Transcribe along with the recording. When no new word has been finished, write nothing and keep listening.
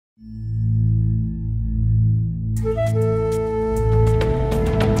Well,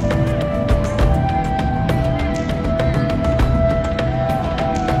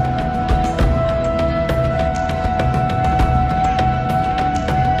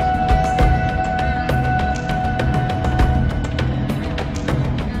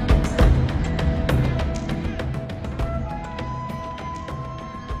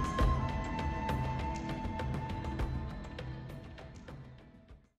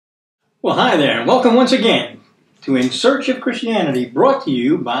 hi there, and welcome once again to In Search of Christianity, brought to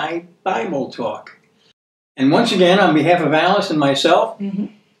you by Bible Talk. And once again, on behalf of Alice and myself,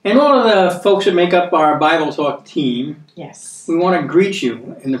 and all of the folks that make up our Bible Talk team, we want to greet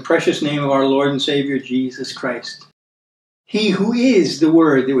you in the precious name of our Lord and Savior, Jesus Christ. He who is the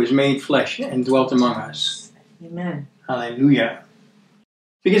Word that was made flesh and dwelt among us. Amen. Hallelujah.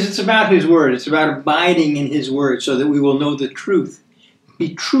 Because it's about His Word. It's about abiding in His Word so that we will know the truth.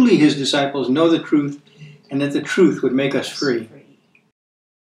 Be truly His disciples, know the truth, and that the truth would make us free.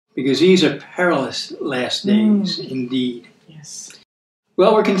 Because these are perilous last days, indeed. Yes.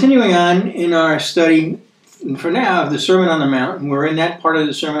 Well, we're continuing on in our study, for now, of the Sermon on the Mount. And we're in that part of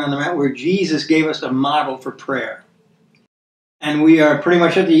the Sermon on the Mount where Jesus gave us a model for prayer. And we are pretty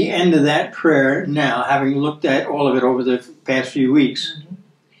much at the end of that prayer now, having looked at all of it over the past few weeks.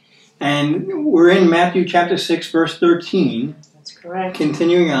 And we're in Matthew chapter 6, verse 13. Correct.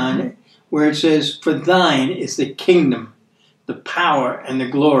 Continuing on, where it says, "For thine is the kingdom, the power, and the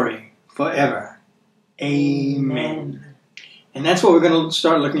glory forever. Amen." And that's what we're going to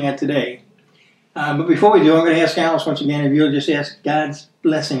start looking at today. But before we do, I'm going to ask Alice once again if you'll just ask God's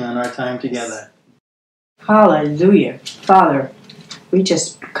blessing on our time together. Hallelujah. Father, we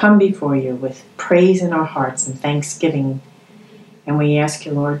just come before you with praise in our hearts and thanksgiving. And we ask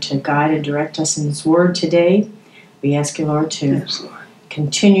you, Lord, to guide and direct us in His Word today. We ask you, Lord, to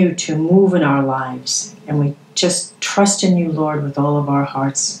continue to move in our lives. And we just trust in you, Lord, with all of our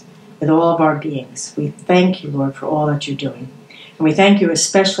hearts, with all of our beings. We thank you, Lord, for all that you're doing. And we thank you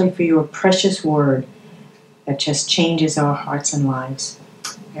especially for your precious word that just changes our hearts and lives.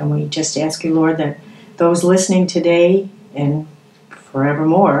 And we just ask you, Lord, that those listening today and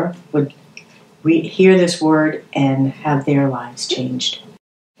forevermore would hear this word and have their lives changed.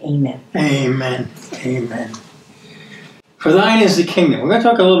 Amen. Amen. Amen. For thine is the kingdom. We're going to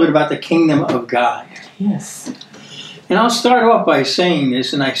talk a little bit about the kingdom of God. Yes. And I'll start off by saying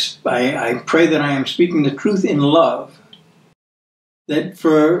this, and I pray that I am speaking the truth in love, that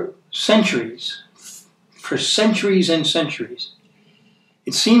for centuries and centuries,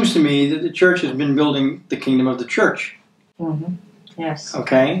 it seems to me that the church has been building the kingdom of the church. Yes.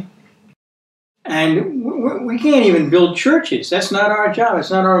 Okay? And we can't even build churches. That's not our job.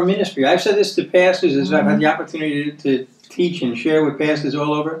 It's not our ministry. I've said this to pastors as I've had the opportunity to teach and share with pastors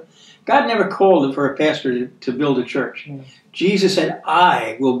all over. God never called for a pastor to build a church. Jesus said,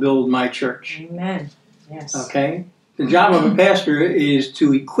 "I will build my church." Amen. Yes. Okay? The job of a pastor is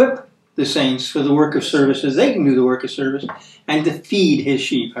to equip the saints for the work of service as they can do the work of service and to feed his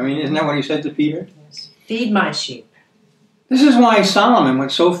sheep. I mean, isn't that what he said to Peter? Yes. Feed my sheep. This is why Solomon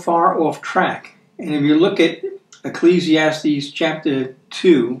went so far off track. And if you look at Ecclesiastes chapter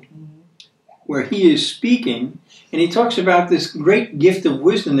 2, where he is speaking, and he talks about this great gift of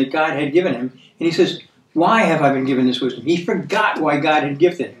wisdom that God had given him, and he says, "Why have I been given this wisdom?" He forgot why God had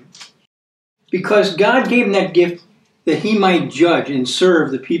gifted him. Because God gave him that gift that he might judge and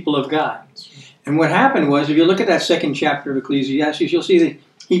serve the people of God. And what happened was, if you look at that second chapter of Ecclesiastes, you'll see that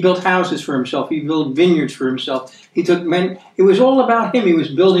he built houses for himself. He built vineyards for himself. He took men. It was all about him. He was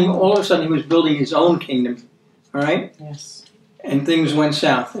building, all of a sudden, he was building his own kingdom. All right? Yes. And things went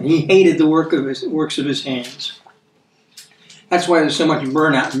south. And he hated the works of his hands. That's why there's so much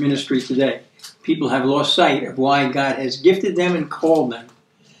burnout in ministry today. People have lost sight of why God has gifted them and called them.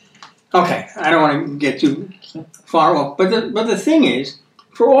 Okay, I don't want to get too far off. But the thing is,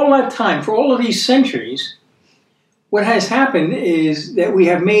 for all that time, for all of these centuries, what has happened is that we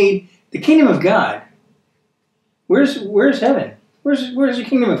have made the kingdom of God. Where's heaven? Where's the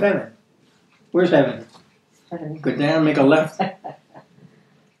kingdom of heaven? Where's heaven? Go down, make a left.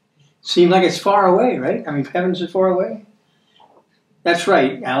 Seems like it's far away, right? I mean, heaven's far away. That's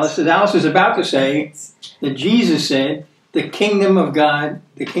right, Alice. As Alice is about to say, that Jesus said, the kingdom of God,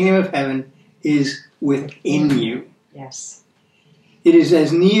 the kingdom of heaven, is within you. Yes. It is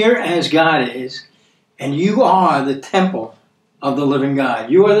as near as God is, and you are the temple of the living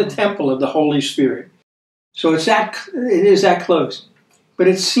God. You are the temple of the Holy Spirit. So it is that close. But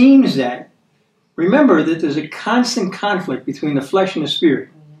it seems that, remember that there's a constant conflict between the flesh and the spirit.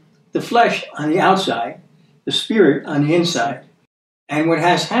 The flesh on the outside, the spirit on the inside. And what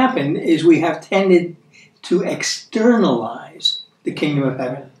has happened is we have tended to externalize the kingdom of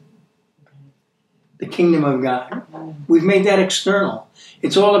heaven, the kingdom of God. We've made that external.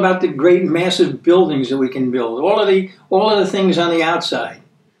 It's all about the great massive buildings that we can build, all of the things on the outside.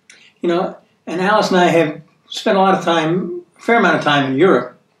 You know, and Alice and I have spent a fair amount of time in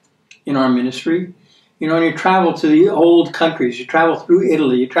Europe in our ministry. You know, and you travel to the old countries, you travel through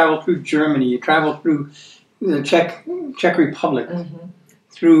Italy, you travel through Germany, you travel through the Czech Republic,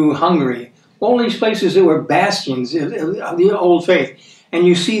 through Hungary, all these places that were bastions of the old faith. And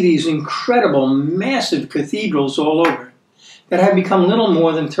you see these incredible, massive cathedrals all over that have become little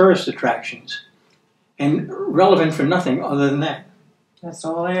more than tourist attractions and relevant for nothing other than that. That's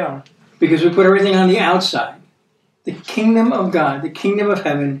all they are. Because we put everything on the outside. The kingdom of God, the kingdom of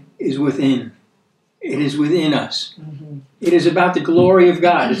heaven is within. It is within us. It is about the glory of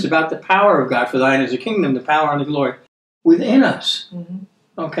God. It's about the power of God. For thine is the kingdom, the power, and the glory within us.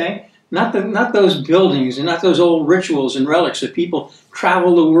 Okay? Not those buildings and not those old rituals and relics that people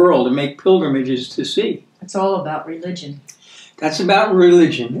travel the world and make pilgrimages to see. It's all about religion. That's about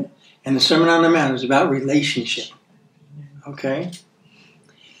religion. And the Sermon on the Mount is about relationship. Okay?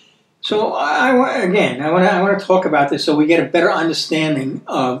 So I want to talk about this so we get a better understanding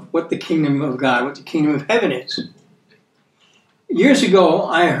of what the kingdom of God, what the kingdom of heaven is. Years ago,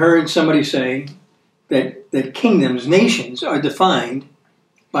 I heard somebody say that kingdoms, nations, are defined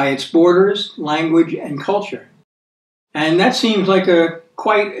by its borders, language, and culture. And that seems like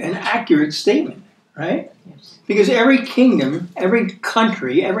quite an accurate statement, right? Yes. Because every kingdom, every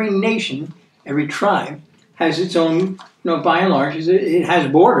country, every nation, every tribe has its own, by and large, it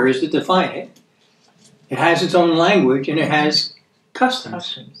has borders that define it. It has its own language, and it has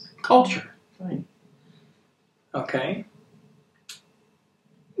customs. Culture. Right. Okay?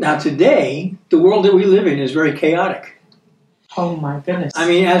 Now today, the world that we live in is very chaotic. Oh my goodness. I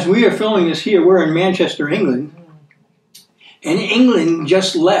mean, as we are filming this here, we're in Manchester, England, and England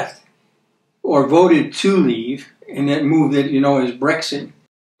just left, or voted to leave, in that move that is Brexit,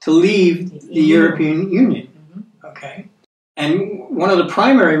 to leave the European Union. Okay? And one of the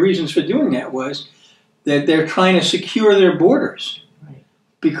primary reasons for doing that was that they're trying to secure their borders. Right.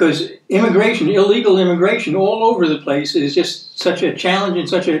 Because immigration, illegal immigration all over the place is just such a challenge and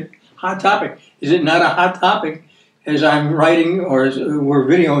such a hot topic. Is it not a hot topic as I'm writing or as we're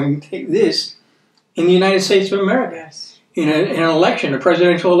videoing this in the United States of America? Yes. In an election, a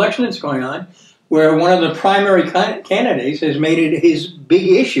presidential election that's going on, where one of the primary candidates has made it his big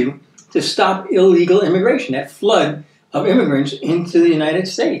issue to stop illegal immigration, that flood of immigrants into the United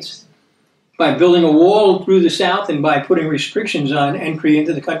States, by building a wall through the South and by putting restrictions on entry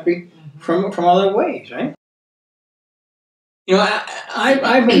into the country from other ways, right?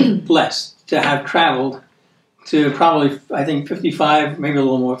 I've been blessed to have traveled to probably, I think, 55, maybe a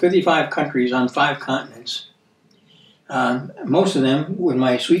little more, 55 countries on 5 continents. Most of them with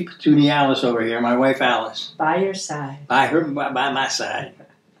my sweet patootie Alice over here, my wife Alice. By your side. By my side.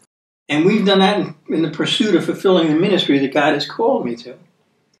 And we've done that in the pursuit of fulfilling the ministry that God has called me to.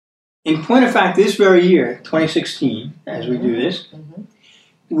 In point of fact, this very year, 2016, as we do this,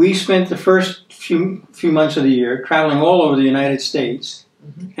 we spent the first few months of the year traveling all over the United States,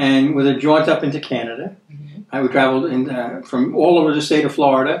 and with a jaunt up into Canada. We traveled from all over the state of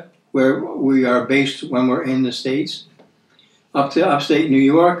Florida, where we are based when we're in the States, up to upstate New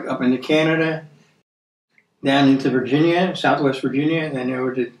York, up into Canada, down into Virginia, Southwest Virginia, and then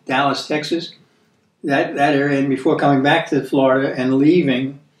over to Dallas, Texas, that area, and before coming back to Florida and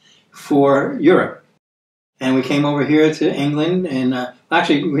leaving for Europe. And we came over here to England, and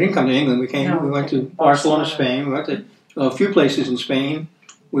actually we didn't come to England. We went to Barcelona, Spain. We went to a few places in Spain.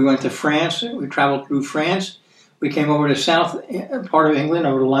 We went to France. We traveled through France. We came over to south part of England,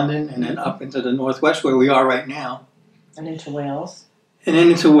 over to London, and then up into the northwest where we are right now. And into Wales. And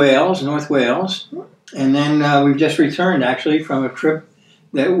then into Wales, North Wales. And then we've just returned, actually, from a trip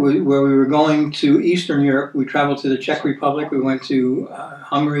where we were going to Eastern Europe. We traveled to the Czech Republic. We went to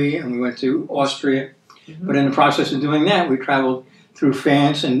Hungary, and we went to Austria. But in the process of doing that, we traveled through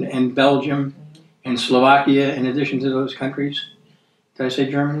France and Belgium and Slovakia, in addition to those countries. Did I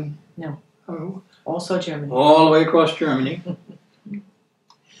say Germany? No. Oh. Also Germany. All the way across Germany.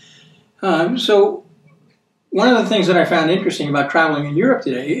 So one of the things that I found interesting about traveling in Europe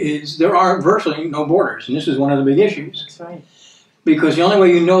today is there are virtually no borders, and this is one of the big issues. That's right. Because the only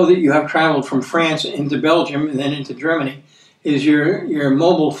way you know that you have traveled from France into Belgium and then into Germany is your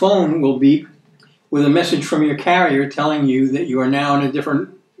mobile phone will beep with a message from your carrier telling you that you are now in a different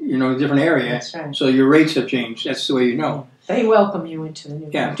area. That's right. So your rates have changed. That's the way you know. They welcome you into the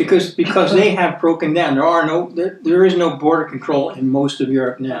new country. because they have broken down. There is no border control in most of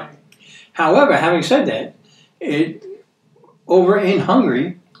Europe now. However, having said that, over in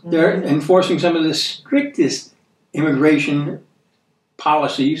Hungary, they're enforcing some of the strictest immigration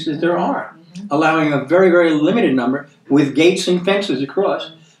policies that there are, allowing a very, very limited number with gates and fences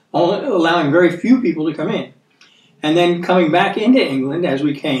across, only allowing very few people to come in. And then coming back into England as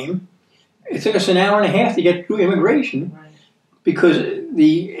we came, it took us an hour and a half to get through immigration because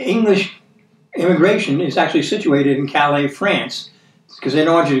the English immigration is actually situated in Calais, France, because they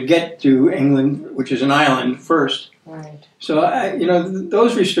don't want you to get to England, which is an island, first. Right. So,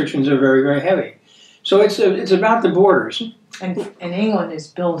 those restrictions are very, very heavy. So it's about the borders. And England is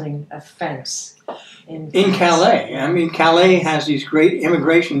building a fence in Calais. I mean, Calais has these great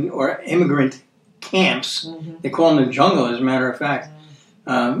immigration or immigrant camps. They call them the jungle, as a matter of fact,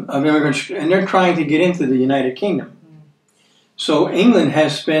 of immigrants, and they're trying to get into the United Kingdom. So England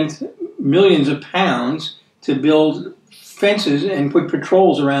has spent millions of pounds to build fences and put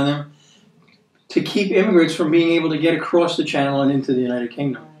patrols around them to keep immigrants from being able to get across the channel and into the United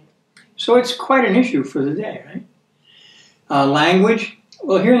Kingdom. So it's quite an issue for the day, right? Language.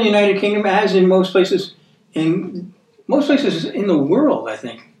 Well, here in the United Kingdom, as in most places in the world, I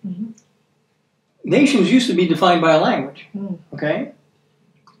think, nations used to be defined by a language. Okay,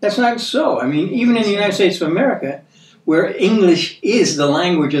 that's not so. I mean, even in the United States of America, where English is the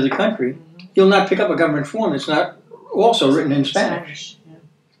language of the country, you'll not pick up a government form that's not also written in Spanish.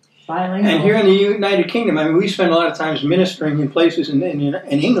 And here in the United Kingdom, I mean, we spend a lot of times ministering in places in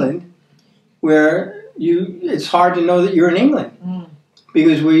England where it's hard to know that you're in England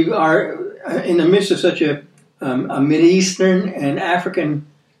because we are in the midst of such a Mideastern and African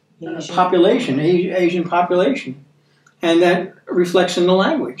population, Asian population, and that reflects in the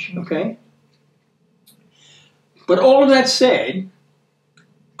language. Okay, but all of that said,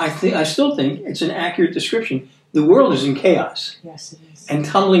 I still think it's an accurate description. The world is in chaos. Yes, it is. And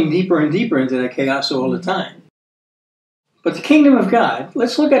tumbling deeper and deeper into that chaos all the time. But the kingdom of God,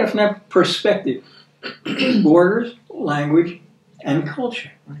 let's look at it from that perspective. Borders, language, and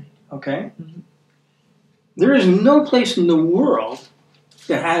culture. Okay? There is no place in the world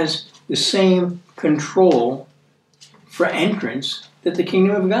that has the same control for entrance that the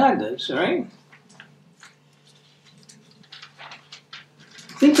kingdom of God does, all right?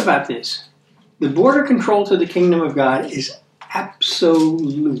 Think about this. The border control to the kingdom of God is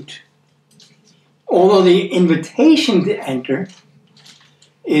absolute. Although the invitation to enter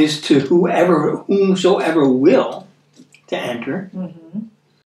is to whomsoever will to enter,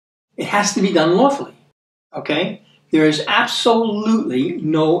 it has to be done lawfully. Okay? There is absolutely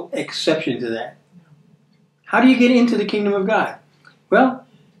no exception to that. How do you get into the kingdom of God? Well,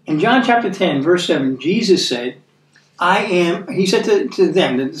 in John chapter 10, verse 7, Jesus said, he said to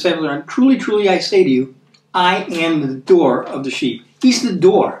them, the disciples, truly, truly, I say to you, I am the door of the sheep. He's the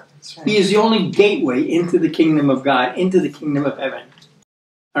door. Right. He is the only gateway into the kingdom of God, into the kingdom of heaven.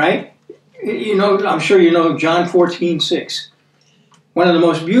 All right? You know, I'm sure you know John 14:6. One of the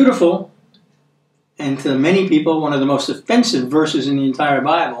most beautiful, and to many people, one of the most offensive verses in the entire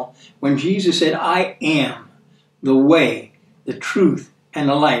Bible, when Jesus said, I am the way, the truth, and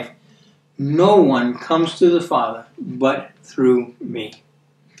the life. No one comes to the Father but through me.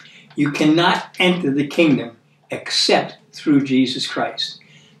 You cannot enter the kingdom except through Jesus Christ.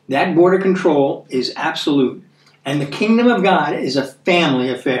 That border control is absolute. And the kingdom of God is a family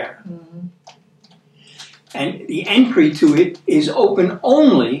affair. And the entry to it is open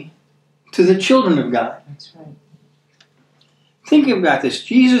only to the children of God. That's right. Think about this.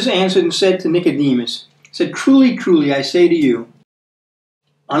 Jesus answered and said to Nicodemus, said, truly, truly, I say to you,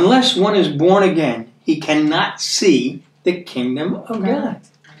 unless one is born again, he cannot see the kingdom of God.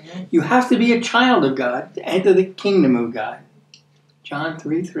 You have to be a child of God to enter the kingdom of God. John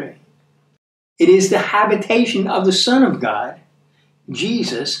 3:3. It is the habitation of the Son of God,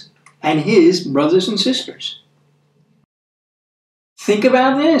 Jesus, and his brothers and sisters. Think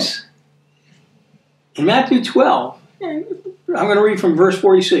about this. In Matthew 12, I'm going to read from verse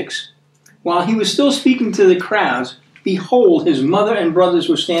 46. While he was still speaking to the crowds, behold, his mother and brothers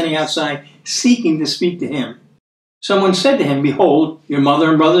were standing outside, seeking to speak to him. Someone said to him, behold, your mother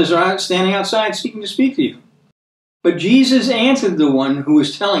and brothers are standing outside, seeking to speak to you. But Jesus answered the one who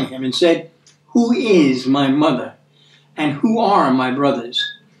was telling him and said, who is my mother, and who are my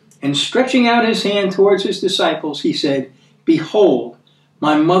brothers? And stretching out his hand towards his disciples, he said, behold,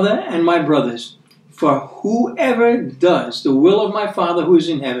 my mother and my brothers, for whoever does the will of my Father who is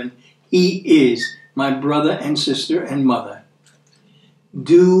in heaven, he is my brother and sister and mother.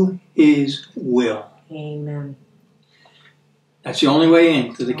 Do his will. Amen. That's the only way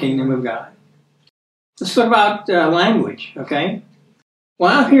into the kingdom of God. Let's talk about language, okay? Well,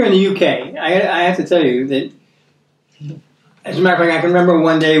 out here in the UK, I have to tell you that, as a matter of fact, I can remember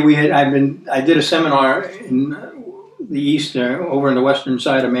one day I did a seminar in the east, over in the western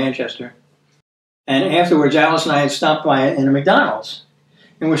side of Manchester, and afterwards Alice and I had stopped by in a McDonald's,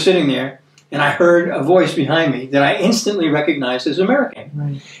 and we're sitting there, and I heard a voice behind me that I instantly recognized as American.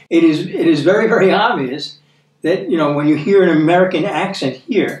 Right. It is very, very obvious that, you know, when you hear an American accent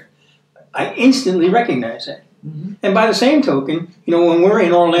here, I instantly recognize it. Mm-hmm. And by the same token, you know, when we're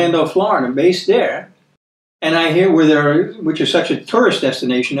in Orlando, Florida, based there, and I hear which is such a tourist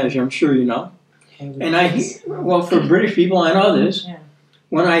destination, as I'm sure you know, and well, for British people and others, yeah.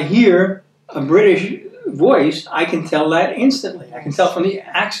 when I hear a British voice, I can tell that instantly. I can tell from the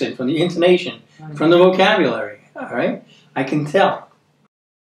accent, from the intonation, from the vocabulary, all right? I can tell.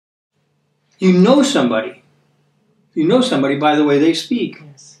 You know somebody. You know somebody by the way they speak.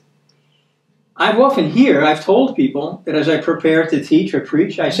 Yes. I've told people that as I prepare to teach or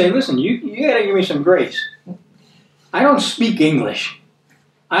preach, I say, listen, you got to give me some grace. I don't speak English.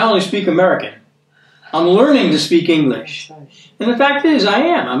 I only speak American. I'm learning to speak English. Right. And the fact is, I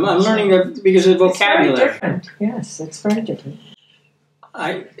am. I'm learning that because of vocabulary. It's very different. Yes, it's very different.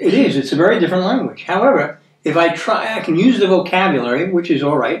 It is. It's a very different language. However, if I try, I can use the vocabulary, which is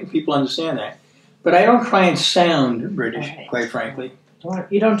all right, and people understand that. But I don't try and sound British, quite frankly.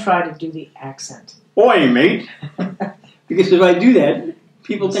 You don't try to do the accent. Oi, mate! Because if I do that,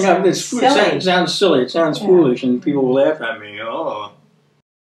 people think it sounds silly, it sounds foolish, and people will laugh at me. Oh.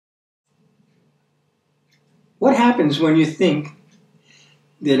 What happens when you think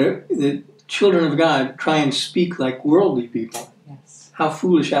that the children of God try and speak like worldly people? Yes. How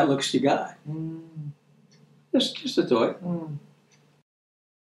foolish that looks to God. Mm. Just a thought. Mm.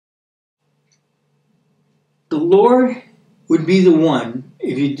 The Lord would be the one,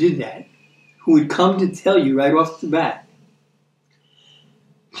 if you did that, who would come to tell you right off the bat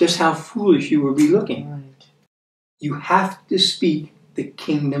just how foolish you would be looking. Right. You have to speak the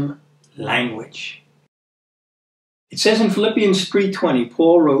kingdom language. It says in Philippians 3:20,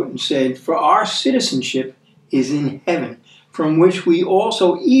 Paul wrote and said, "For our citizenship is in heaven, from which we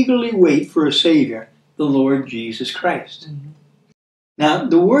also eagerly wait for a Savior, the Lord Jesus Christ." Mm-hmm. Now,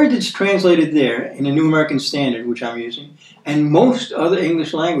 the word that's translated there in the New American Standard, which I'm using, and most other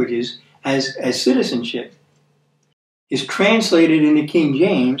English languages as citizenship, is translated in the King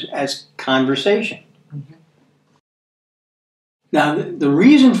James as conversation. Mm-hmm. Now, the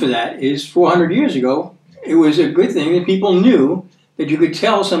reason for that is 400 years ago, it was a good thing that people knew that you could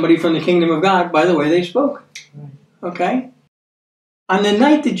tell somebody from the kingdom of God by the way they spoke. Right. Okay? On the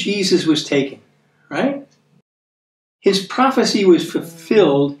night that Jesus was taken, right? His prophecy was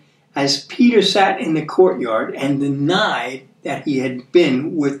fulfilled as Peter sat in the courtyard and denied that he had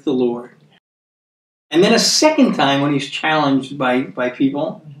been with the Lord. And then a second time when he's challenged by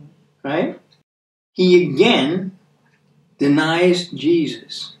people, right? He again denies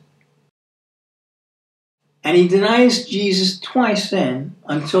Jesus. And he denies Jesus twice then,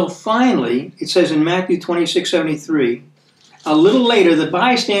 until finally, it says in Matthew 26:73, a little later the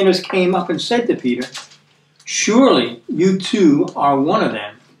bystanders came up and said to Peter, "Surely you too are one of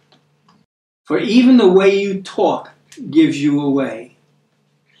them, for even the way you talk gives you away."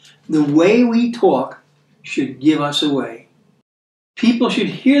 The way we talk should give us away. People should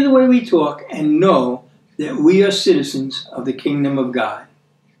hear the way we talk and know that we are citizens of the kingdom of God.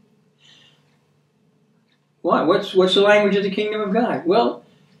 Why? What's the language of the kingdom of God? Well,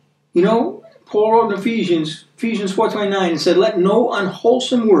 you know, Paul wrote in Ephesians 4:29 and said, "Let no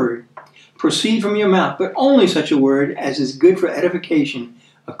unwholesome word proceed from your mouth, but only such a word as is good for edification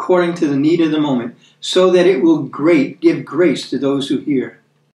according to the need of the moment, so that it will give grace to those who hear."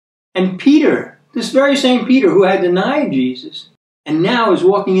 And Peter, this very same Peter who had denied Jesus and now is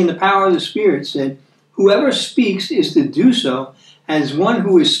walking in the power of the Spirit, said, "Whoever speaks is to do so as one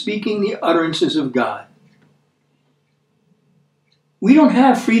who is speaking the utterances of God." We don't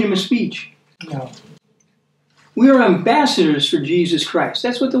have freedom of speech. No. We are ambassadors for Jesus Christ.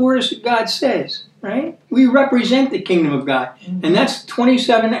 That's what the Word of God says, right? We represent the kingdom of God. Mm-hmm. And that's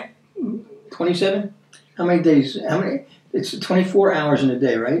 27? How many days? It's 24 hours in a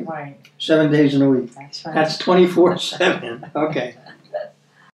day, right? Right. 7 days in a week. That's right. That's 24/7. Okay.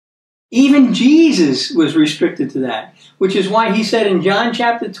 Even Jesus was restricted to that, which is why he said in John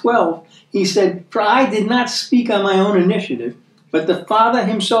chapter 12, he said, "For I did not speak on my own initiative, but the Father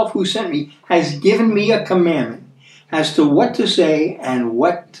himself who sent me has given me a commandment as to what to say and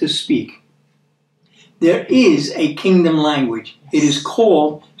what to speak." There is a kingdom language. It is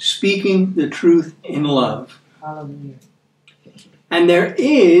called speaking the truth in love. Hallelujah. And there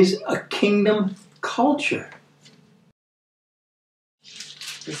is a kingdom culture.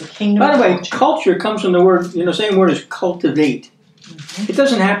 It's a kingdom. By the way, culture. culture comes from the word, same word as cultivate. It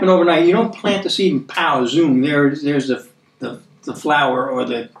doesn't happen overnight. You don't plant the seed and pow, zoom, there's the flower or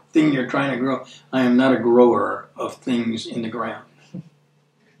the thing you're trying to grow. I am not a grower of things in the ground.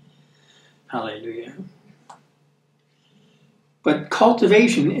 Hallelujah. But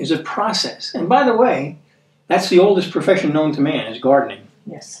cultivation is a process. And by the way, that's the oldest profession known to man, is gardening.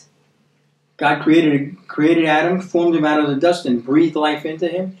 Yes. God created Adam, formed him out of the dust, and breathed life into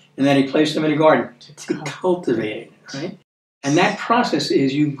him, and then he placed him in a garden to cultivate it, right? And that process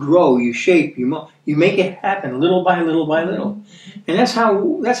is you grow, you shape, you make it happen little by little by little. And that's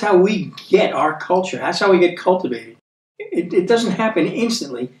how we get our culture. That's how we get cultivated. It doesn't happen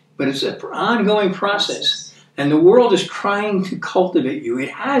instantly, but it's an ongoing process. And the world is trying to cultivate you. It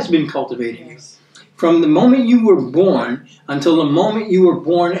has been cultivating you. From the moment you were born until the moment you were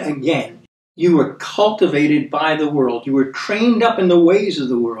born again, you were cultivated by the world. You were trained up in the ways of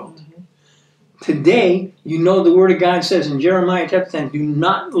the world. Today, the Word of God says in Jeremiah chapter 10, do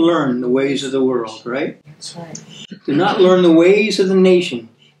not learn the ways of the world, right? That's right. Do not learn the ways of the nation,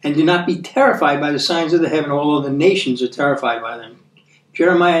 and do not be terrified by the signs of the heaven, although the nations are terrified by them.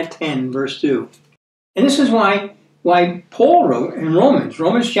 Jeremiah 10, verse 2. And this is why Paul wrote in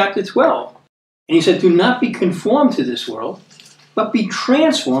Romans chapter 12. And he said, do not be conformed to this world, but be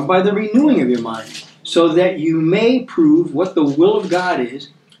transformed by the renewing of your mind, so that you may prove what the will of God is,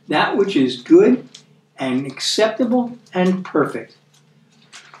 that which is good and acceptable and perfect.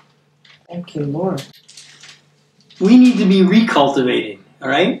 Thank you, Lord. We need to be recultivated, all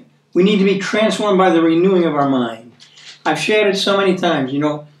right? We need to be transformed by the renewing of our mind. I've shared it so many times,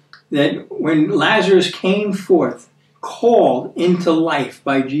 that when Lazarus came forth, called into life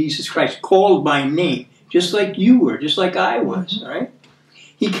by Jesus Christ, called by name, just like you were, just like I was, all right?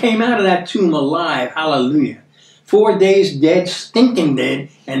 He came out of that tomb alive, hallelujah. 4 days dead, stinking dead,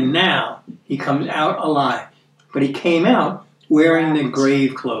 and now he comes out alive. But he came out wearing the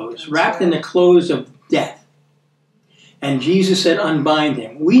grave clothes, wrapped in the clothes of death. And Jesus said, unbind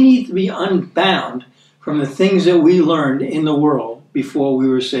him. We need to be unbound from the things that we learned in the world before we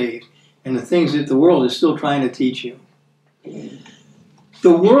were saved, and the things that the world is still trying to teach you.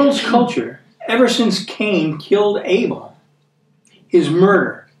 The world's culture, ever since Cain killed Abel, is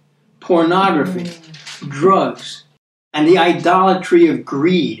murder, pornography, drugs, and the idolatry of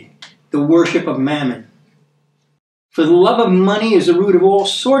greed, the worship of mammon. For the love of money is the root of all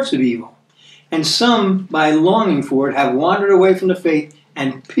sorts of evil, and some, by longing for it, have wandered away from the faith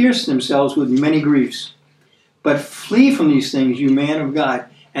and pierced themselves with many griefs. But flee from these things, you man of God,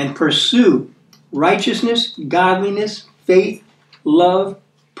 and pursue righteousness, godliness, faith, love,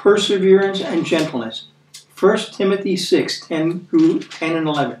 perseverance, and gentleness. 1 Timothy 6, 10 and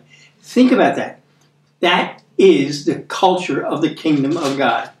 11. Think about that. That is the culture of the kingdom of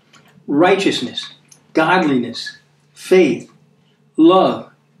God. Righteousness, godliness, faith,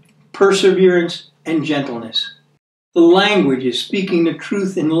 love, perseverance, and gentleness. The language is speaking the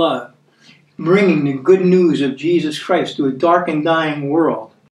truth in love, bringing the good news of Jesus Christ to a dark and dying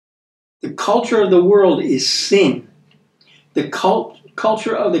world. The culture of the world is sin. The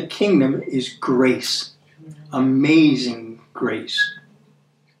culture of the kingdom is grace. Amazing grace.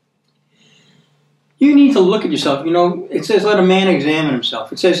 You need to look at yourself. It says, let a man examine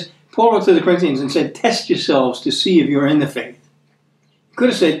himself. It says, Paul wrote to the Corinthians and said, test yourselves to see if you're in the faith. He could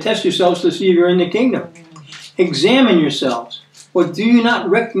have said, test yourselves to see if you're in the kingdom. Examine yourselves. Or do you not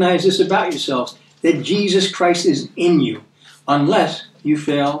recognize this about yourselves, that Jesus Christ is in you, unless you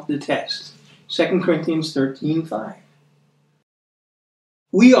fail the test? 2 Corinthians 13:5.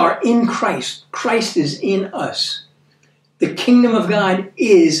 We are in Christ. Christ is in us. The kingdom of God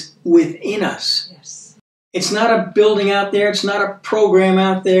is within us. Yes. It's not a building out there. It's not a program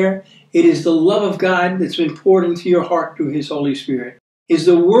out there. It is the love of God that's been poured into your heart through His Holy Spirit. It's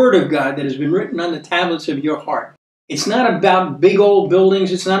the Word of God that has been written on the tablets of your heart. It's not about big old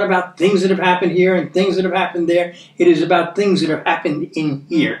buildings. It's not about things that have happened here and things that have happened there. It is about things that have happened in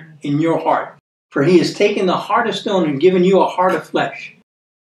here, in your heart. For He has taken the heart of stone and given you a heart of flesh.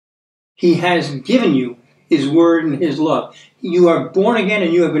 He has given you His Word and His love. You are born again,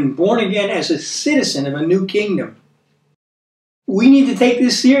 and you have been born again as a citizen of a new kingdom. We need to take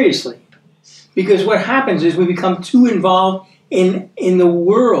this seriously, because what happens is we become too involved in the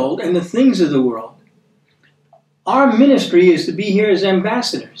world and the things of the world. Our ministry is to be here as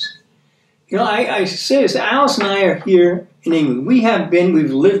ambassadors. I say this, Alice and I are here in England.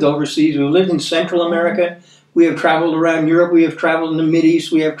 We've lived overseas. We've lived in Central America. We have traveled around Europe. We have traveled in the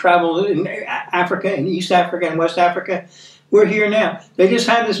Mideast. We have traveled in Africa, in East Africa, and West Africa. We're here now. They just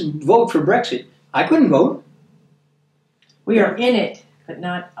had this vote for Brexit. I couldn't vote. We are in it But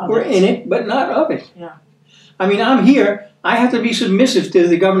not of We're it. in it, but not of it. Yeah. I mean, I'm here. I have to be submissive to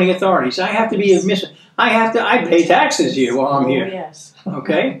the governing authorities. I have to be submissive. I pay taxes here while I'm here. Yes.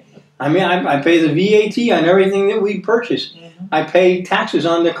 Okay? I mean, I pay the VAT on everything that we purchase. Mm-hmm. I pay taxes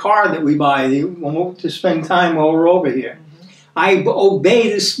on the car that we buy to spend time while we're over here. Mm-hmm. I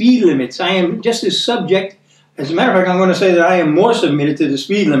obey the speed limits. I am just as subject. As a matter of fact, I'm going to say that I am more submitted to the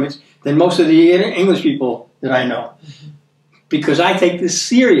speed limits than most of the English people that I know. Mm-hmm. Because I take this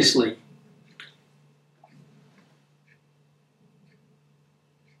seriously.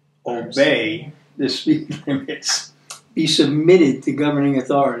 Obey the speed limits. Be submitted to governing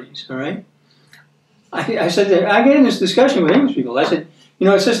authorities, all right? I said that, I get in this discussion with English people. I said, you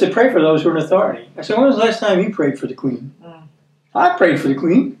know, it says to pray for those who are in authority. I said, when was the last time you prayed for the Queen? I prayed for the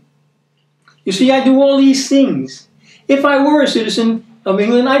Queen. You see, I do all these things. If I were a citizen of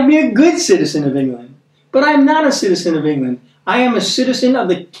England, I'd be a good citizen of England. But I'm not a citizen of England. I am a citizen of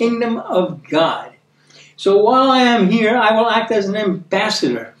the kingdom of God. So while I am here, I will act as an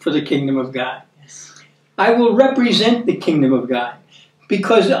ambassador for the kingdom of God. Yes. I will represent the kingdom of God.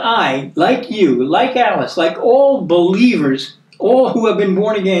 Because I, like you, like Alice, like all believers, all who have been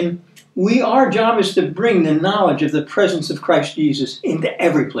born again, our job is to bring the knowledge of the presence of Christ Jesus into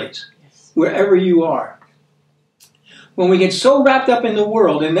every place, Yes. wherever you are. When we get so wrapped up in the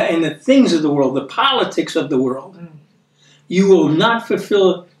world, in the things of the world, the politics of the world, you will not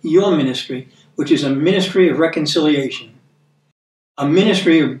fulfill your ministry, which is a ministry of reconciliation. A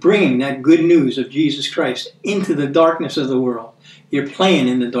ministry of bringing that good news of Jesus Christ into the darkness of the world. You're playing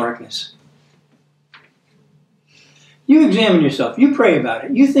in the darkness. You examine yourself. You pray about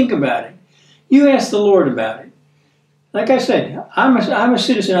it. You think about it. You ask the Lord about it. Like I said, I'm a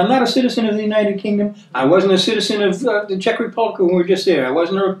citizen. I'm not a citizen of the United Kingdom. I wasn't a citizen of the Czech Republic when we were just there. I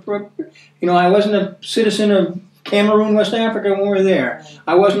wasn't a citizen of Cameroon, West Africa when we were there.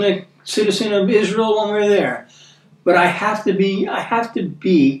 I wasn't a citizen of Israel when we were there. But I have to be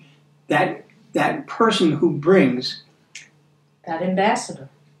that person who brings. That ambassador.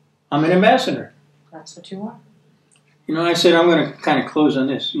 I'm an ambassador. That's what you are. You know, I said I'm going to kind of close on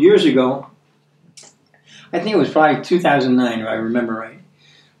this. Years ago, I think it was probably 2009, if I remember right,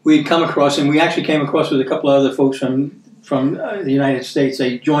 we had come across, and we actually came across with a couple of other folks from the United States.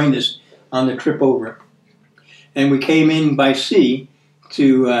 They joined us on the trip over. And we came in by sea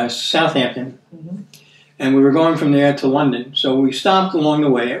to Southampton. Mm-hmm. And we were going from there to London. So we stopped along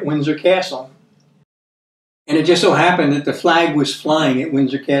the way at Windsor Castle. And it just so happened that the flag was flying at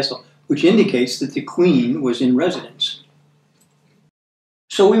Windsor Castle, which indicates that the Queen was in residence.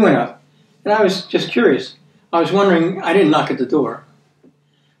 So we went up, and I was just curious. I was wondering, I didn't knock at the door,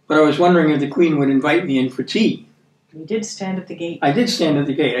 but I was wondering if the Queen would invite me in for tea. We did stand at the gate. I did stand at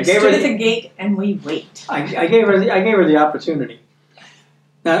the gate. We stood at the gate and we wait. I gave her the opportunity.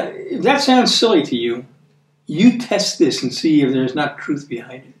 Now, if that sounds silly to you, you test this and see if there's not truth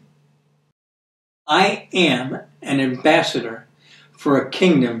behind it. I am an ambassador for a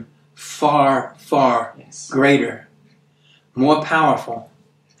kingdom far, far greater, more powerful,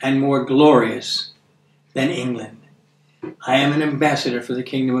 and more glorious than England. I am an ambassador for the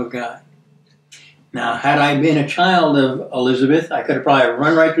kingdom of God. Now, had I been a child of Elizabeth, I could have probably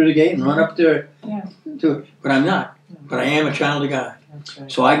run right through the gate and run up to it. But I'm not. But I am a child of God.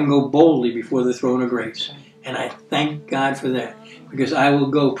 Right. So I can go boldly before the throne of grace. Right. And I thank God for that. Because I will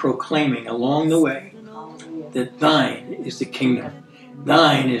go proclaiming along the way that thine is the kingdom,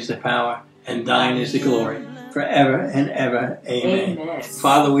 thine is the power, and thine is the glory, forever and ever. Amen. Amen.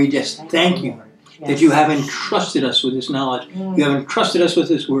 Father, we just thank you that you have entrusted us with this knowledge, you have entrusted us with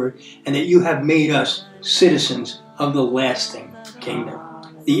this word, and that you have made us citizens of the lasting kingdom,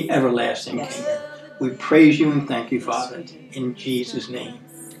 the everlasting kingdom. We praise you and thank you, Father, in Jesus' name.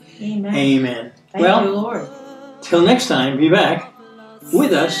 Amen. Amen. Thank you, Lord. Till next time, be back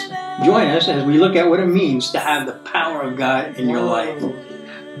with us. Join us as we look at what it means to have the power of God in your life.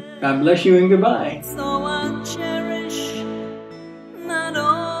 God bless you and goodbye. So I'll cherish that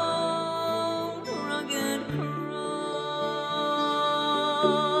old rugged cross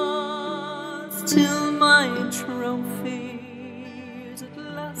till my